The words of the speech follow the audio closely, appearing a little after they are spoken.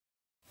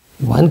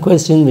One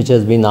question which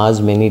has been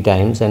asked many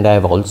times and I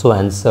have also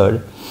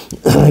answered,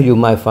 you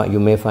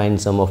may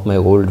find some of my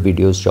old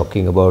videos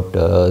talking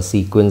about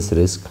sequence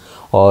risk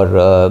or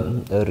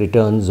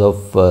returns of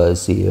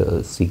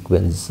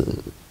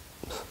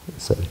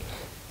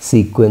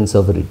sequence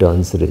of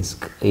returns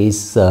risk is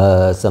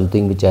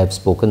something which I have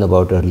spoken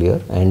about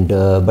earlier, and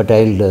but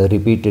I'll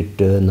repeat it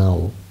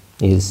now.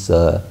 Is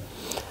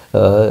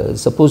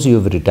suppose you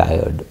have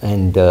retired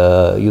and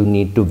you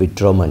need to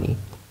withdraw money.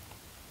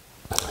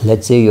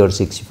 Let's say you're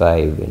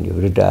 65 and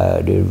you've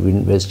retired, you've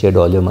invested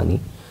all your money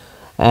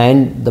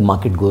and the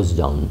market goes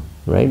down,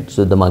 right?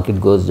 So the market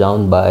goes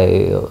down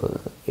by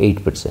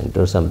 8%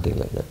 or something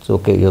like that. So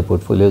okay, your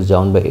portfolio is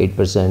down by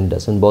 8%,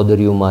 doesn't bother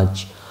you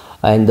much,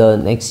 and the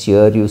next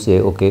year you say,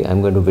 okay,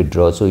 I'm going to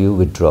withdraw. So you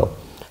withdraw.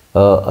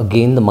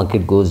 Again the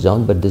market goes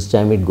down, but this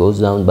time it goes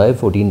down by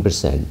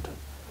 14%.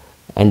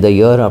 And the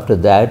year after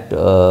that,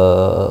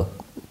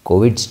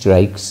 COVID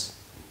strikes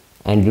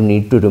and you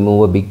need to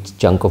remove a big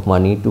chunk of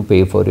money to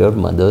pay for your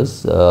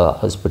mother's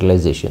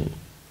hospitalization,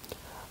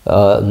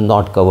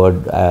 not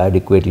covered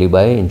adequately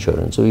by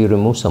insurance. So you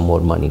remove some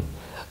more money.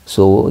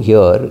 So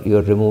here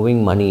you're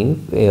removing money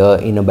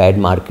in a bad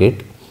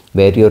market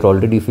where you're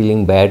already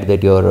feeling bad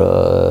that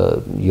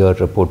your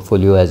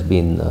portfolio has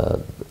been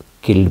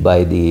killed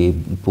by the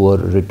poor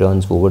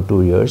returns over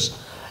 2 years.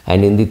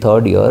 And in the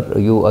third year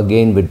you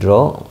again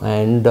withdraw,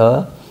 and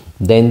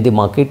then the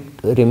market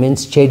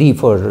remains steady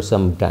for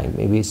some time,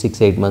 maybe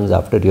 6-8 months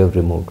after you have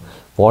removed.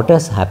 What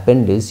has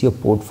happened is your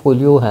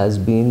portfolio has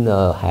been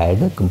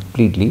had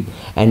completely,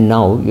 and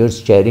now you're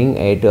staring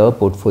at a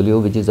portfolio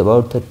which is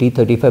about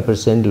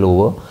 30-35%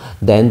 lower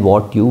than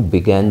what you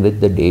began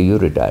with the day you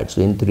retired.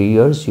 So in 3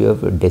 years you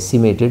have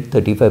decimated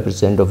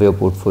 35% of your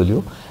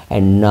portfolio,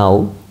 and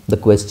now the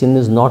question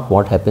is not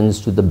what happens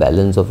to the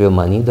balance of your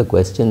money, the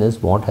question is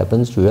what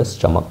happens to your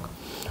stomach.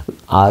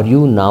 Are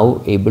you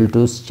now able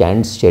to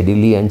stand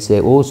steadily and say,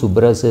 oh,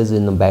 Subra says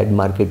in a bad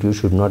market you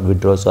should not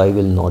withdraw, so I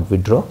will not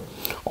withdraw?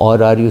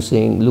 Or are you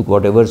saying, look,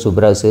 whatever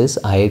Subra says,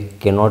 I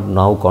cannot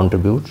now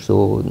contribute,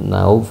 so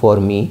now for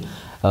me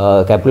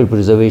capital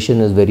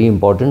preservation is very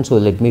important, so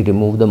let me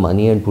remove the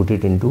money and put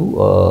it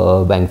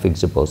into bank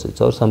fixed deposits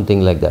or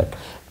something like that.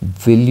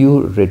 Will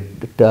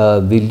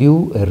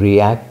you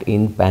react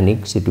in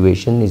panic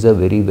situation is a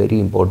very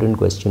important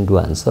question to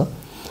answer.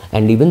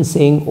 And even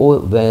saying, oh,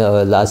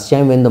 last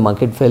time when the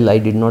market fell I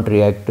did not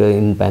react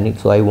in panic,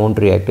 so I won't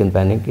react in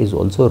panic, is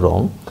also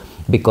wrong,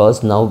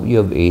 because now you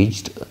have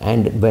aged,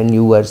 and when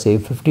you were say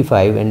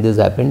 55 and this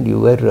happened, you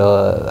were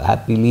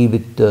happily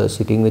with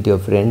sitting with your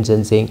friends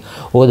and saying,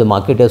 oh, the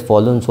market has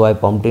fallen, so I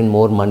pumped in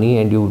more money,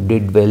 and you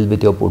did well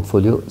with your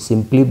portfolio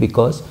simply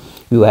because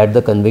you had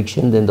the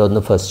conviction that on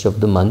the first of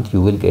the month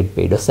you will get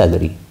paid a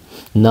salary.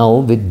 Now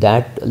with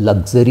that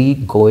luxury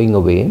going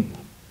away,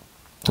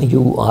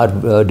 you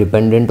are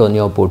dependent on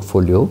your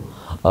portfolio.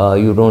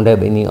 You don't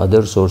have any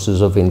other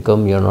sources of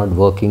income, you're not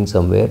working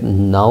somewhere.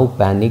 Now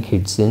panic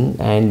hits in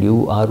and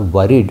you are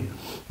worried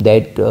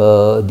that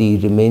the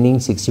remaining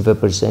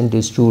 65%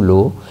 is too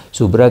low.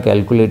 Subra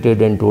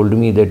calculated and told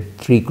me that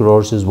 3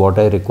 crores is what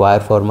I require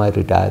for my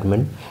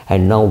retirement,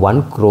 and now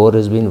 1 crore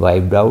has been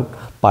wiped out,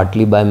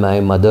 partly by my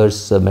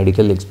mother's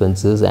medical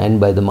expenses and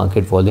by the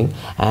market falling.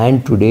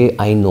 And today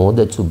I know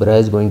that Subra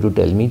is going to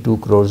tell me 2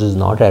 crores is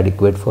not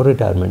adequate for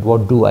retirement.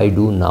 What do I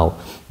do now?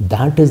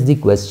 That is the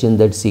question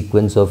that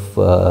sequence of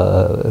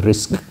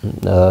risk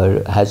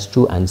has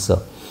to answer.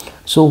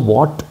 So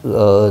what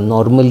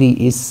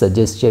normally is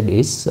suggested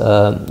is,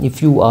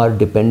 if you are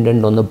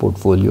dependent on the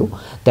portfolio,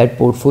 that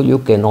portfolio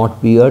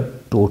cannot be a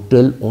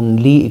total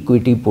only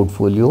equity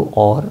portfolio,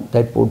 or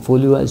that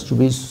portfolio has to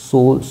be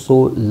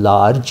so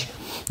large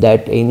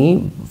that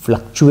any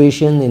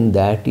fluctuation in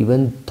that,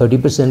 even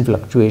 30%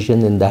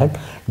 fluctuation in that,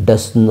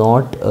 does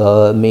not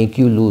make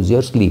you lose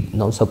your sleep.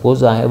 Now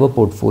suppose I have a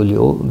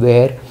portfolio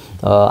where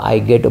I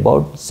get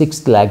about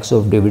 6 lakhs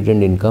of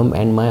dividend income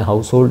and my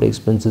household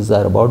expenses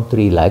are about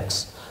 3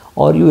 lakhs,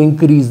 or you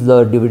increase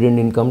the dividend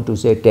income to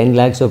say 10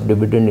 lakhs of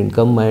dividend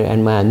income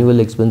and my annual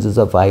expenses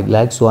are 5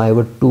 lakhs, so I have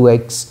a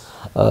 2x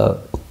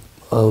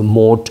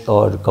moat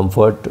or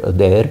comfort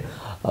there.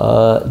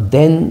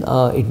 Then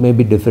it may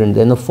be different.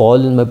 Then a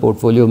fall in my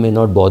portfolio may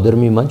not bother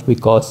me much,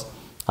 because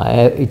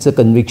it's a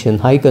conviction,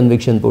 high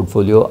conviction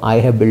portfolio. I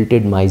have built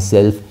it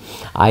myself.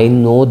 I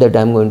know that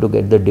I'm going to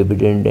get the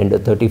dividend, and a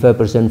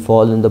 35%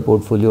 fall in the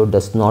portfolio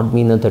does not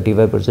mean a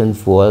 35%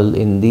 fall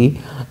in the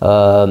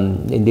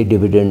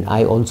dividend.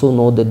 I also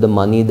know that the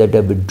money that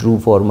I withdrew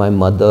for my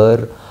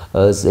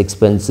mother's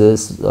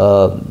expenses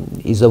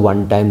is a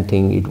one-time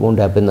thing. It won't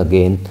happen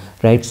again,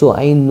 right? So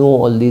I know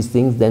all these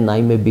things, then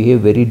I may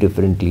behave very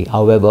differently.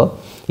 However,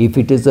 if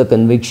it is a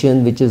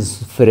conviction which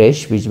is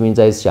fresh, which means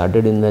I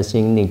started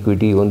investing in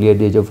equity only at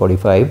the age of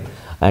 45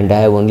 and I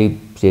have only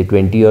say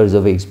 20 years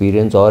of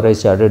experience, or I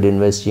started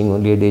investing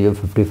only at the age of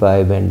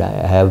 55 and I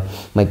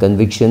have my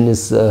conviction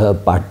is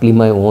partly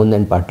my own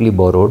and partly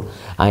borrowed.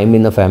 I am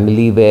in a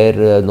family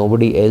where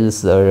nobody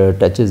else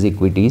touches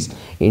equities.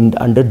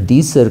 Under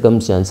these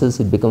circumstances,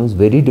 it becomes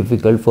very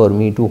difficult for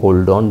me to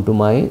hold on to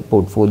my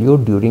portfolio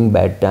during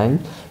bad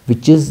times,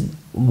 which is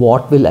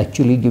what will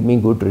actually give me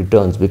good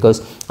returns,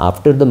 because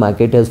after the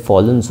market has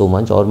fallen so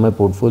much, or my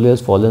portfolio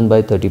has fallen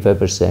by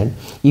 35%,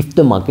 if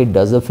the market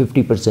does a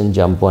 50%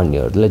 jump 1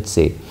 year, let's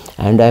say,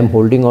 and I am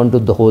holding on to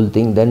the whole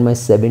thing, then my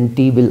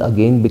 70 will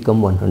again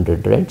become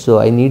 100, right? So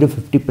I need a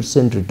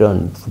 50%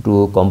 return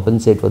to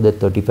compensate for that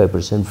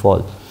 35%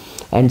 fall.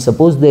 And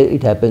suppose that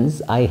it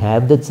happens, I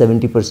have that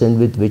 70%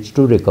 with which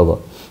to recover.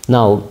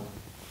 Now,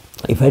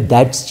 if at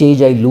that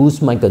stage I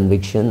lose my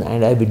conviction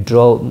and I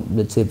withdraw,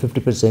 let's say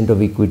 50%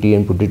 of equity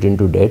and put it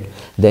into debt,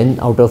 then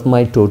out of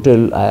my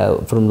total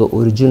from the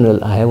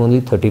original, I have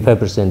only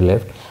 35%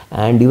 left,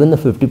 and even the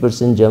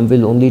 50% jump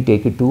will only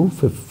take it to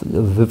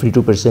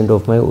 52%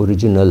 of my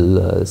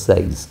original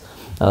size.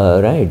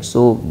 Right,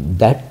 so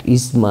that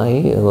is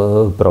my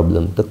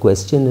problem. The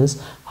question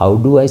is, how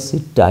do I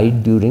sit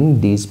tight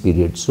during these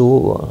periods?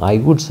 So I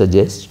would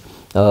suggest,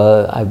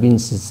 I've been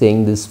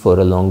saying this for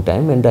a long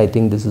time, and I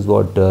think this is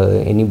what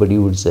anybody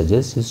would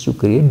suggest, is to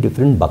create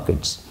different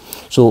buckets.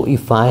 So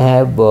if I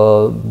have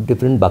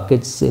different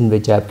buckets in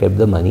which I have kept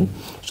the money,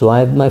 so I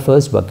have my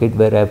first bucket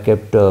where I have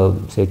kept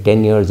say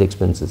 10 years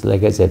expenses.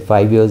 Like I said,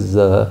 5 years,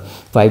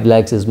 5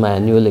 lakhs is my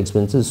annual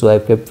expenses, so I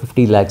have kept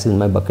 50 lakhs in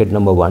my bucket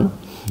number 1.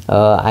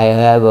 I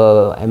have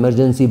an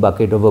emergency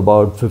bucket of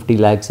about 50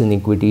 lakhs in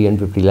equity and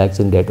 50 lakhs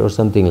in debt or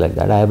something like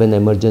that. I have an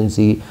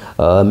emergency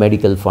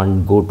medical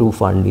fund, go-to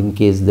fund, in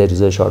case there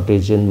is a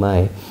shortage in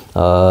my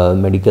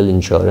medical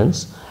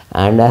insurance.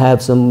 And I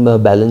have some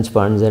balance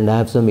funds and I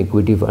have some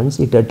equity funds.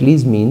 It at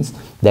least means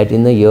that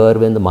in a year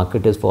when the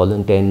market has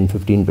fallen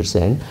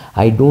 10-15%,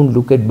 I don't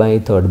look at my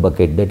third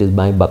bucket, that is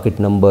my bucket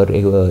number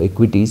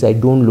equities. I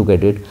don't look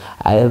at it.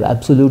 I have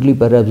absolutely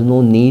perhaps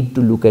no need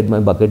to look at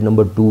my bucket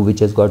number 2, which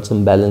has got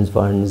some balance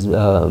funds,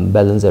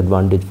 balance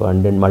advantage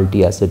fund and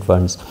multi-asset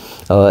funds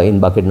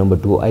in bucket number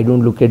 2. I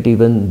don't look at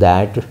even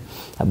that.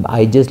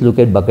 I just look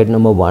at bucket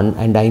number 1,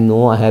 and I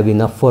know I have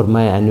enough for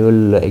my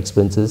annual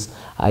expenses.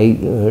 I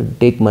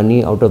take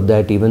money out of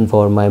that even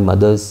for my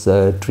mother's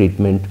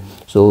treatment.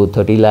 So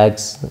 30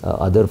 lakhs,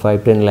 other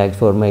 5-10 lakhs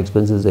for my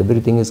expenses,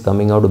 everything is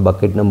coming out of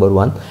bucket number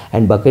 1,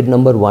 and bucket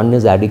number 1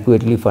 is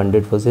adequately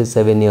funded for say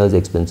 7 years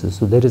expenses.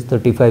 So there is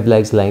 35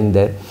 lakhs lying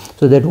there.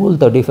 So that whole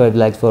 35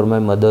 lakhs for my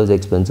mother's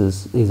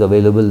expenses is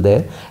available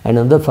there, and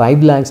another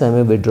 5 lakhs I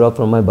may withdraw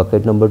from my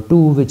bucket number 2,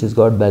 which has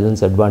got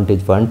balance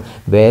advantage fund,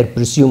 where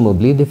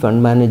presumably the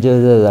fund manager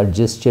has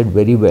adjusted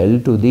very well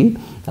to the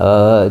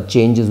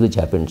changes which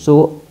happened.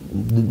 So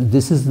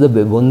this is the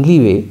only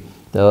way,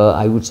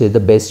 I would say the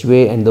best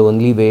way and the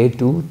only way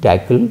to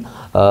tackle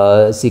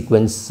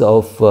sequence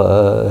of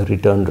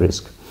return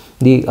risk.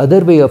 The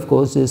other way, of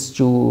course, is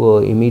to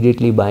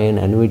immediately buy an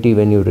annuity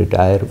when you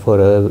retire for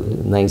a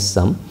nice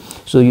sum.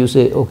 So you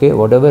say, okay,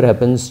 whatever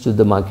happens to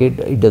the market,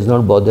 it does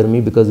not bother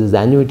me because this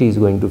annuity is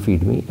going to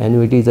feed me.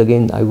 Annuity is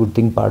again, I would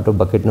think, part of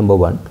bucket number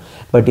 1.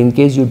 But in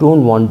case you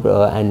don't want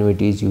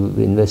annuities, you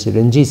invested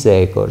in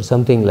GSEC or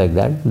something like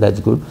that, that's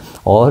good.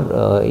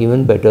 Or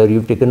even better,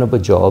 you've taken up a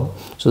job.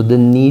 So the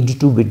need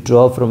to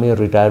withdraw from your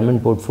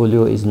retirement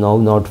portfolio is now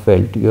not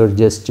felt. You're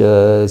just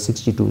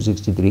 62,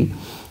 63.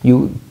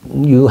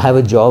 You have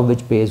a job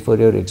which pays for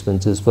your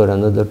expenses for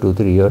another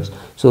 2-3 years.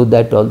 So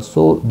that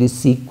also, the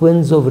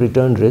sequence of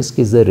return risk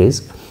is a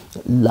risk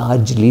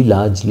largely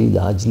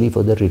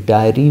for the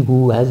retiree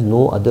who has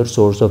no other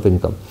source of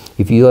income.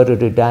 If you are a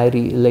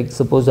retiree, like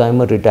suppose I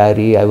am a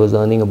retiree, I was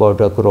earning about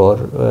 1 crore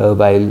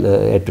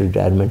while at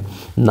retirement.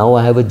 Now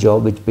I have a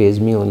job which pays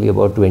me only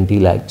about 20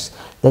 lakhs.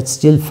 That's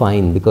still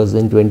fine, because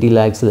in 20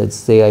 lakhs, let's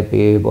say I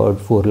pay about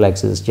 4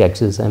 lakhs as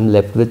taxes, I'm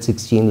left with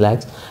 16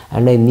 lakhs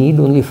and I need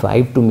only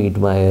 5 to meet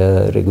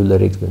my regular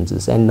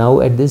expenses. And now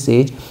at this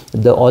age,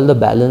 all the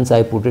balance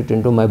I put it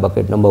into my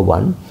bucket number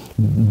 1,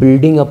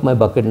 building up my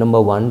bucket number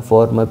 1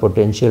 for my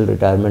potential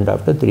retirement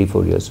after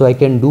 3-4 years. So I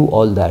can do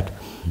all that.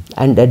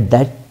 And at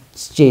that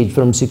stage,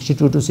 from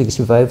 62 to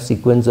 65,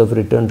 sequence of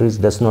return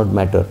risk does not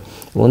matter.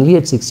 Only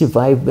at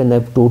 65, when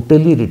I've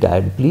totally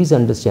retired, please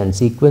understand,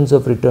 sequence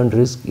of return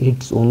risk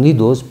hits only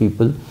those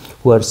people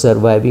who are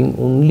surviving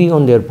only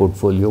on their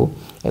portfolio,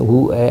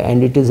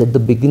 and it is at the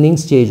beginning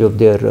stage of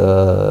their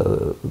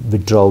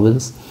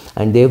withdrawals,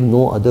 and they have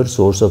no other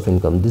source of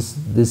income.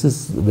 This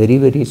is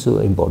very so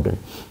important.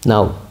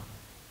 Now,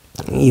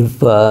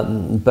 if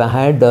I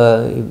had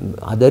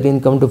other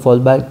income to fall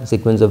back,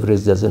 sequence of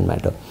risk doesn't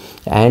matter.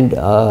 And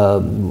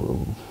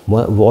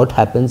what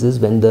happens is,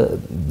 when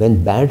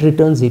bad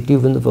returns hit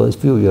you in the first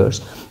few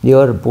years,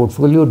 your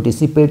portfolio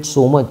dissipates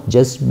so much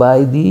just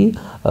by the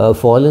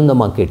fall in the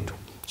market.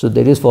 So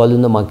there is fall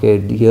in the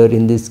market. Here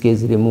in this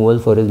case, removal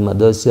for his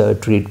mother's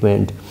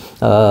treatment.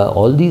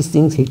 All these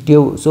things hit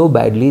you so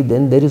badly,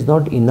 then there is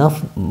not enough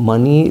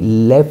money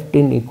left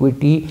in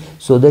equity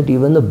so that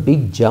even a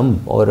big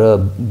jump or a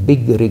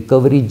big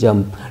recovery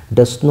jump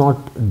does not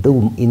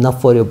do enough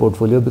for your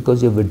portfolio,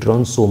 because you've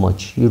withdrawn so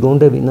much. You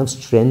don't have enough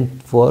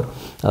strength for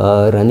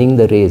running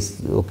the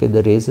race. Okay,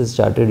 the race has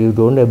started, you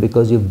don't have,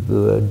 because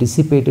you've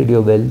dissipated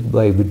your wealth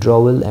by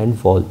withdrawal and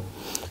fall.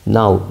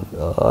 Now,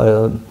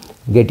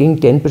 getting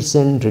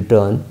 10%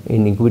 return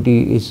in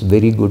equity is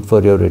very good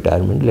for your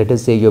retirement. Let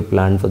us say you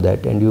planned for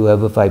that and you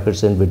have a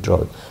 5%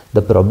 withdrawal.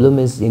 The problem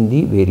is in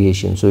the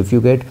variation. So if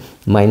you get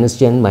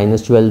 -10,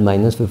 -12,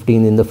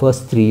 -15 in the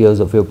first 3 years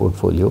of your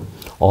portfolio,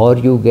 or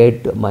you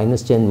get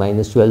 -10,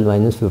 -12,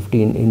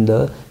 -15 in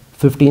the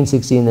 15,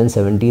 16 and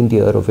 17th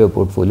year of your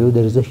portfolio,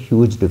 there is a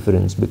huge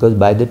difference, because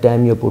by the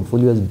time your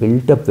portfolio is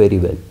built up very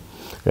well,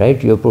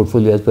 right, your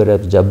portfolio has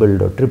perhaps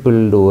doubled or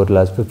tripled over the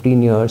last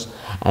 15 years,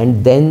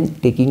 and then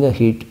taking a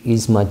hit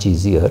is much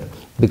easier,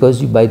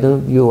 because by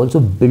then you also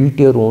built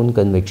your own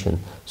conviction.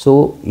 So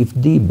if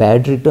the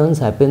bad returns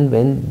happen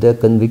when the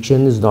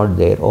conviction is not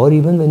there, or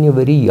even when you're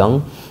very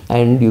young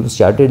and you've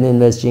started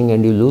investing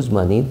and you lose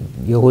money,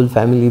 your whole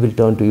family will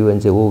turn to you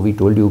and say, oh, we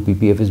told you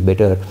PPF is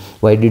better,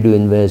 why did you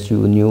invest,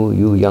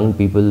 you young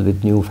people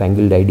with new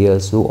fangled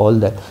ideas. So all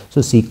that,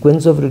 so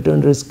sequence of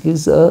return risk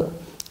is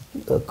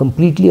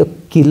completely a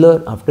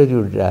killer after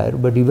you retire.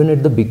 But even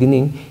at the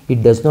beginning,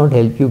 it does not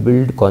help you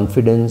build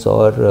confidence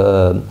or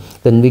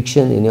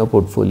conviction in your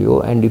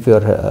portfolio. And if you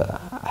are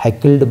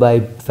heckled by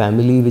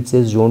family which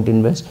says don't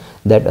invest,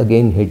 that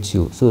again hits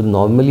you. So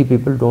normally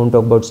people don't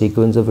talk about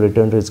sequence of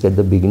return risk at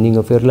the beginning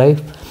of your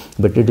life,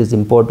 but it is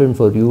important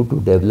for you to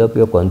develop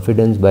your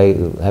confidence by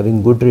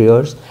having good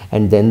years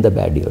and then the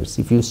bad years.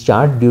 If you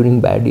start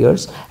during bad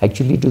years,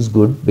 actually it is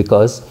good,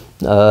 because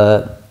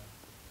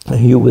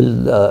you will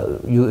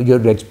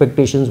your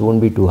expectations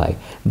won't be too high.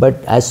 But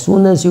as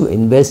soon as you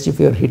invest, if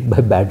you are hit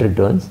by bad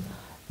returns,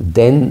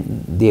 then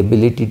the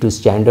ability to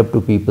stand up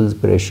to people's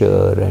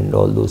pressure and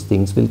all those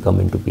things will come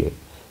into play.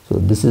 So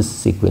this is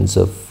sequence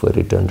of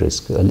return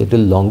risk. A little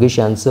longish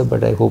answer,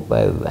 but I hope I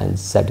have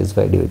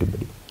satisfied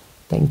everybody.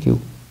 Thank you.